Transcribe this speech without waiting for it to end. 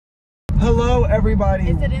Hello, everybody.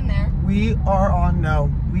 Is it in there? We are on.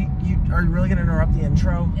 No, you are really gonna interrupt the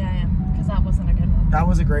intro? Yeah, I am, because that wasn't a good one. That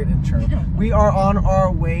was a great intro. We are on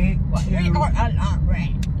our way to. We are on our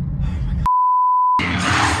way.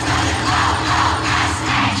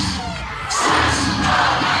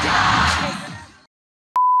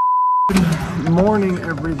 Good morning,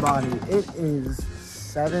 everybody. It is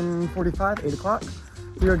 7:45, 8 o'clock.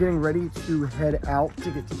 We are getting ready to head out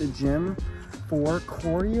to get to the gym for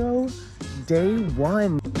choreo day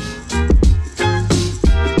 1.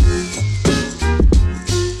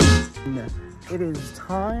 It is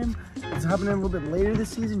time. It's happening a little bit later this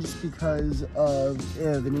season just because of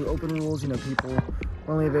the new open rules. You know, people are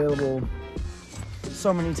only available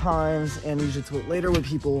so many times, and usually it's a bit later with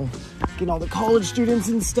people getting all the college students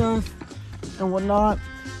and stuff and whatnot.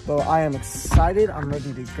 But I am excited. I'm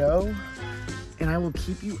ready to go, and I will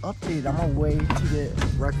keep you updated. I'm on my way to get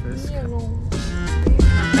breakfast.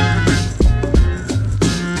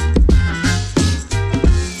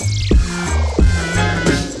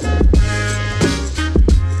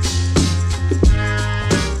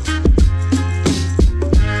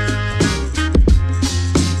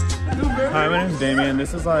 Hi, my name is Damien.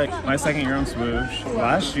 This is like my second year on Swoosh.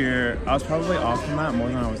 Last year, I was probably off the mat more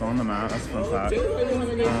than I was on the mat. That's a fun fact.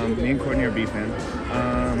 Me and Courtney are beefing.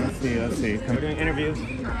 Let's see. We're doing interviews.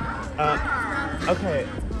 Okay.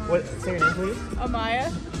 Say your name, please.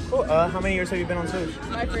 Amaya. Cool. How many years have you been on Swoosh?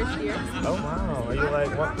 My first year. Oh, wow. Are you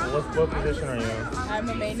like, what position are you? I'm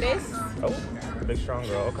a main base. Oh, big strong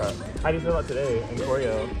girl. Okay. How do you feel about today in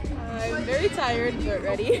choreo? I'm very tired, but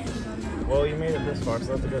ready. Well, you made it this far,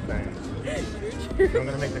 so that's a good thing. I'm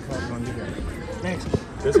gonna make the cut on you guys. Next.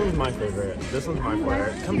 This one's my favorite. This one's my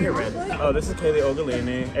player. Come here, Red. Oh, this is Kaylee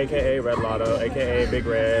Ogolini, aka Red Lotto, aka Big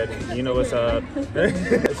Red. You know what's up.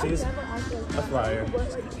 She's a flyer.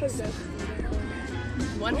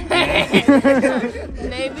 One day.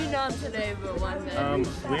 Maybe not today, but one day.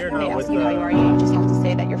 We are not with you how you are. You just have to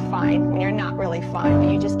say that you're fine when you're not really fine, but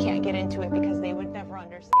you just can't get into it because they would never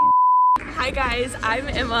understand. Hi guys, I'm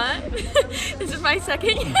Emma. This is my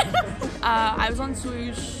second year. I was on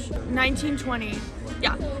Swoosh 1920.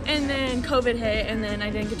 Yeah, and then COVID hit, and then I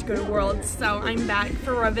didn't get to go to Worlds, so I'm back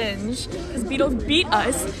for revenge because Beatles beat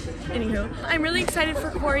us. Anywho, I'm really excited for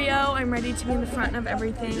choreo. I'm ready to be in the front of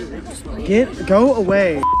everything. Go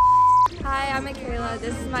away. Hi, I'm Michaela.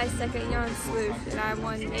 This is my second year on Swoosh, and I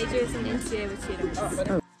won majors and NCAA with cheetahs.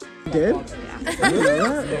 You did?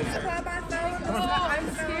 Yeah. I'm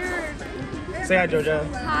scared. Say hi, Georgia.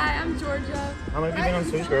 Hi, I'm Georgia. How long have you been on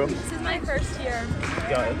Swoosh, girl? This is my first year.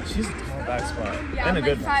 Yeah, she's a tall back squat. Yeah, And a I'm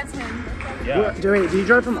good like one. 5'10". Yeah. Do you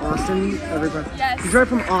drive from Austin every practice? Yes. You drive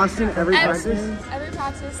from Austin every practice? Every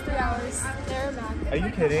practice, 3 hours. There and back. Are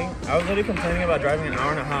you kidding? I was literally complaining about driving an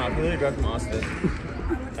hour and a half. You literally drive from Austin.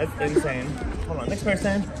 That's insane. Hold on, next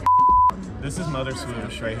person. This is Mother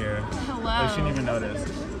Swoosh right here. Hello. She didn't even notice.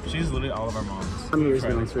 She's literally all of our moms. How many years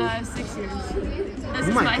have you been on Swoosh? 6 years. This Oh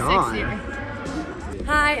is my my God. 6th year.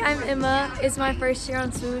 Hi, I'm Emma. It's my first year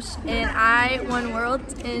on Swoosh, and I won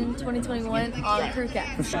Worlds in 2021 on crew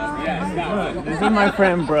cap. This is my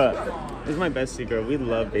friend Brooke. This is my bestie girl. We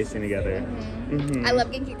love basing together. I love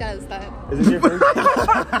getting kicked out of the style. Is this your first?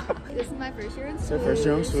 This is my first year on Swoosh. Your first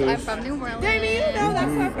year on Swoosh. I'm from New Orleans.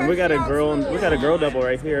 And we got a girl double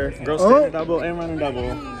right here. Girl standing double and running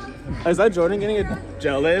double. Is that Jordan getting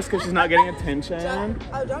jealous because she's not getting attention?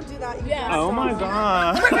 Oh, don't do that. Yeah. Oh my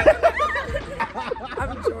god.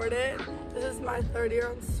 I'm Jordan. This is my 3rd year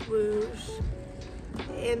on Swoosh.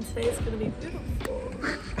 And today's going to be beautiful.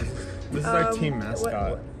 This is our team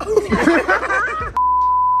mascot.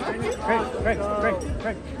 Craig.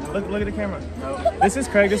 Look at the camera. This is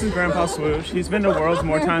Craig. This is Grandpa Swoosh. He's been to Worlds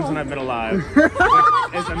more times than I've been alive.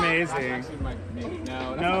 It's amazing.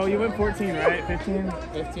 No, you went 14, right? 15?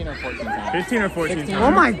 15 or 14 times. 15 or 14 times.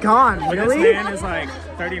 Oh my god, But really? this man is like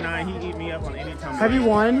 39. He eat me up on any time. Have you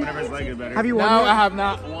won? Whenever his leg is better. Have you won? No, yet? I have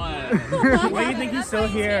not won. Why do you think he's still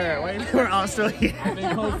here? Why do you think we're all still here? I've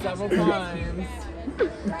been close several times.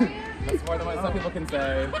 That's more than what some people can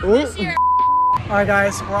say. Alright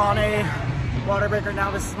guys, we're on a water breaker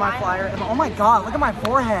now. This is my flyer. And oh my god, look at my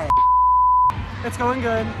forehead. It's going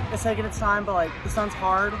good. It's taking its time, but like the sun's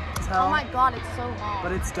hard as hell. Oh my god, it's so hot.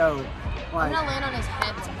 But it's dope. Like, I'm gonna land on his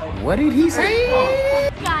head. what did he say?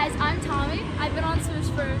 Guys, I'm Tommy. I've been on Swoosh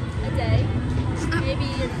for a day,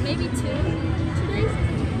 maybe two days,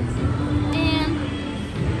 and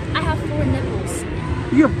I have 4 nipples.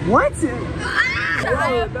 You have what?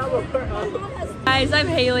 I have Guys, I'm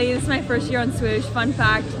Haley. This is my first year on Swoosh. Fun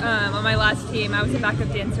fact, on my last team, I was a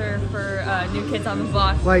backup dancer for New Kids on the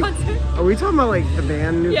Block. Like, are we talking about like the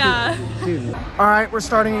band New Yeah. Kids? Dude. All right, we're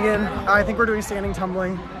starting again. I think we're doing standing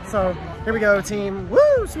tumbling. So here we go, team.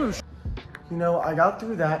 Woo, swoosh. You know, I got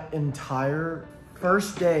through that entire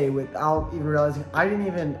first day without even realizing I didn't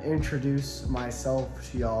even introduce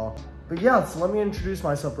myself to y'all. But yeah, so let me introduce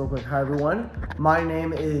myself real quick. Hi everyone, my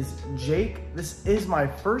name is Jake. This is my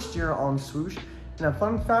first year on Swoosh. And a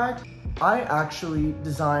fun fact, I actually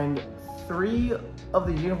designed 3 of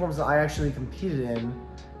the uniforms that I actually competed in.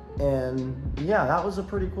 And yeah, that was a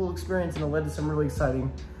pretty cool experience and it led to some really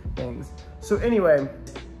exciting things. So anyway,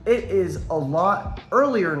 it is a lot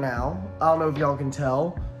earlier now. I don't know if y'all can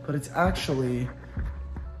tell, but it's actually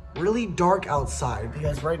really dark outside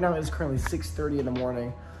because right now it's currently 6:30 in the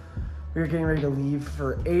morning. We're getting ready to leave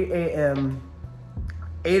for 8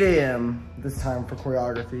 a.m. this time for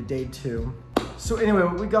choreography, day 2. So anyway,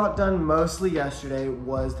 what we got done mostly yesterday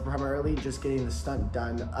was primarily just getting the stunt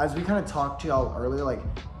done. As we kind of talked to y'all earlier, like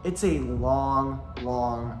it's a long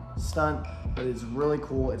stunt, but it's really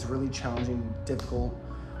cool. It's really challenging, difficult,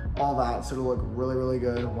 all that. So it'll look really, really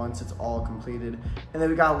good once it's all completed. And then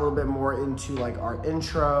we got a little bit more into like our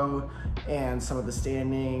intro and some of the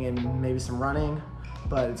standing and maybe some running,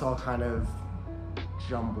 but it's all kind of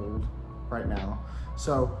jumbled right now.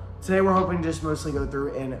 So today we're hoping to just mostly go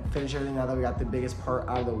through and finish everything now that we got the biggest part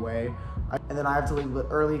out of the way. And then I have to leave a bit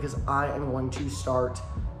early because I am going to start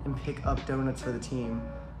and pick up donuts for the team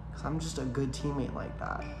because I'm just a good teammate like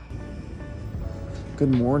that.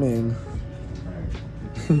 Good morning.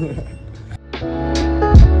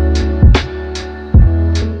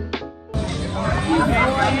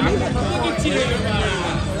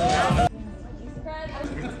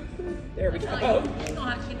 There we go.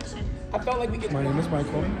 I felt like we could. My name is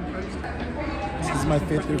Michael. This is my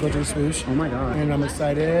 5th year going to Swoosh. Oh my God. And I'm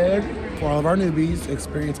excited for all of our newbies to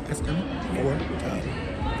experience SM4.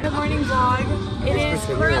 Good morning, vlog. It is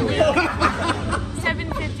currently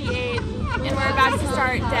 7:58 and we're about to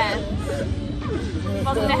start death.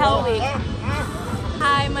 Welcome to Hell Week.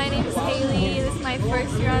 Hi, my name is Haley. This is my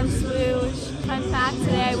first year on Swoosh. Fun fact,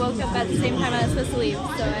 today I woke up at the same time I was supposed to leave,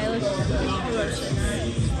 so I look ferocious.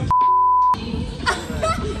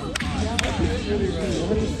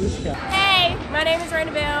 Hey, my name is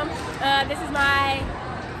Raina Boom. This is my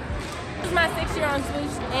 6th year on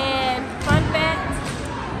Swoosh, and fun fact.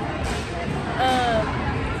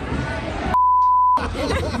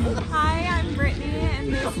 Hi, I'm Brittany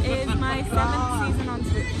and this is my 7th season on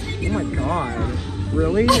Swoosh. Oh my God,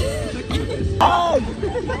 really?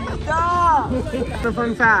 The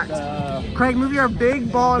fun fact, Craig, move your big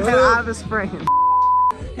bald head out of this frame.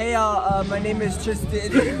 Hey y'all, my name is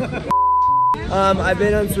Tristan. I've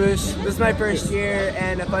been on Swoosh. This is my first year,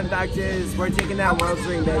 and a fun fact is we're taking that World's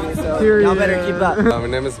Ring, baby, so y'all better keep up. My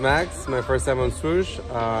name is Max, my first time on Swoosh.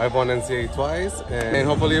 I've won NCAA twice, and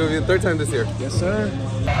hopefully it'll be the 3rd time this year. Yes, sir.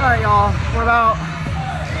 All right, y'all, we're about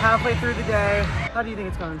halfway through the day. How do you think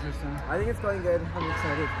it's going, Tristan? I think it's going good. I'm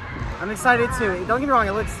excited. I'm excited too. Don't get me wrong,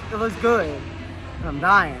 it looks good. I'm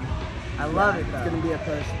dying. I love it though. It's gonna be a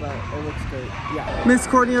push, but it looks great. Yeah. Miss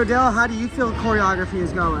Courtney Odell, how do you feel choreography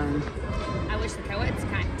is going? I wish the co-eds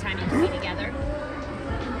time to be together.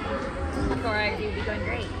 Choreography would be going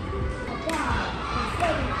great.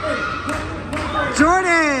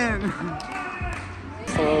 Jordan!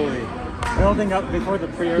 Slowly. Building up before the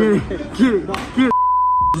Get it, get it.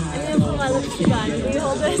 I'm gonna put my lipstick on. Can you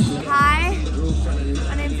hold this? Hi,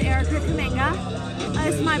 my name's Erica Kaminga.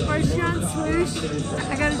 This is my first year on Swoosh.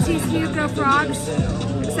 I go to TCU, go Frogs,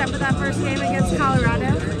 except for that first game against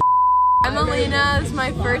Colorado. I'm Alina. This is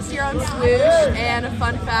my first year on Swoosh, and a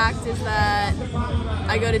fun fact is that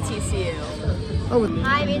I go to TCU.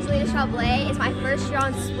 Hi, my name's Lena Chablet. It's my first year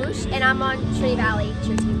on Swoosh, and I'm on Trinity Valley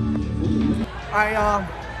Cheer Team. All right, y'all,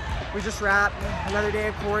 we just wrapped another day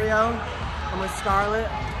of choreo. I'm with Scarlett.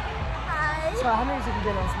 Hi. So how many years have you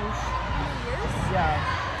been on Swoosh? 3 years. Yeah.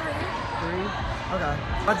 3? Okay.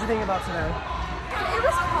 What'd you think about today? It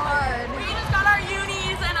was hard. We just got our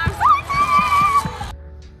unis and I'm so excited!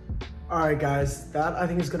 All right, guys, that I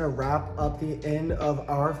think is gonna wrap up the end of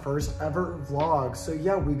our first ever vlog. So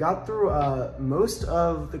yeah, we got through most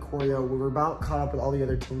of the choreo. We were about caught up with all the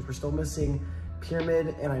other teams. We're still missing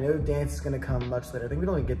Pyramid, and I know dance is gonna come much later. I think we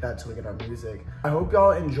don't even get that till we get our music. I hope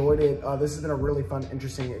y'all enjoyed it. This has been a really fun,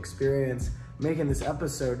 interesting experience making this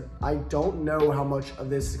episode. I don't know how much of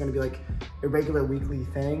this is gonna be like a regular weekly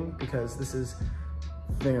thing because this is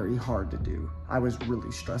very hard to do. I was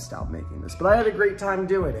really stressed out making this, but I had a great time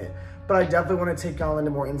doing it. But I definitely want to take y'all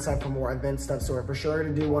into more insight for more event stuff. So we're for sure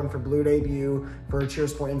going to do one for Blue Debut, for Cheer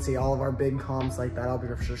Sport NC, all of our big comps like that. I'll be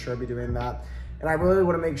for sure be doing that. And I really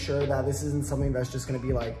want to make sure that this isn't something that's just going to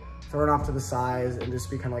be like thrown off to the sides and just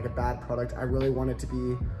be kind of like a bad product. I really want it to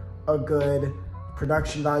be a good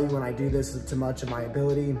production value when I do this to much of my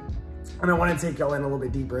ability. And I want to take y'all in a little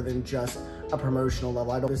bit deeper than just a promotional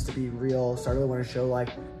level. I want this to be real, so I really want to show like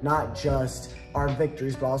not just our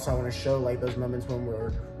victories, but also I want to show like those moments when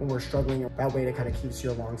we're struggling. That way it kind of keeps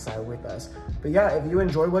you alongside with us. But yeah, if you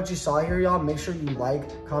enjoyed what you saw here, y'all, make sure you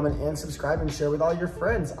like, comment, and subscribe and share with all your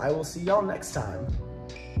friends. I will see y'all next time.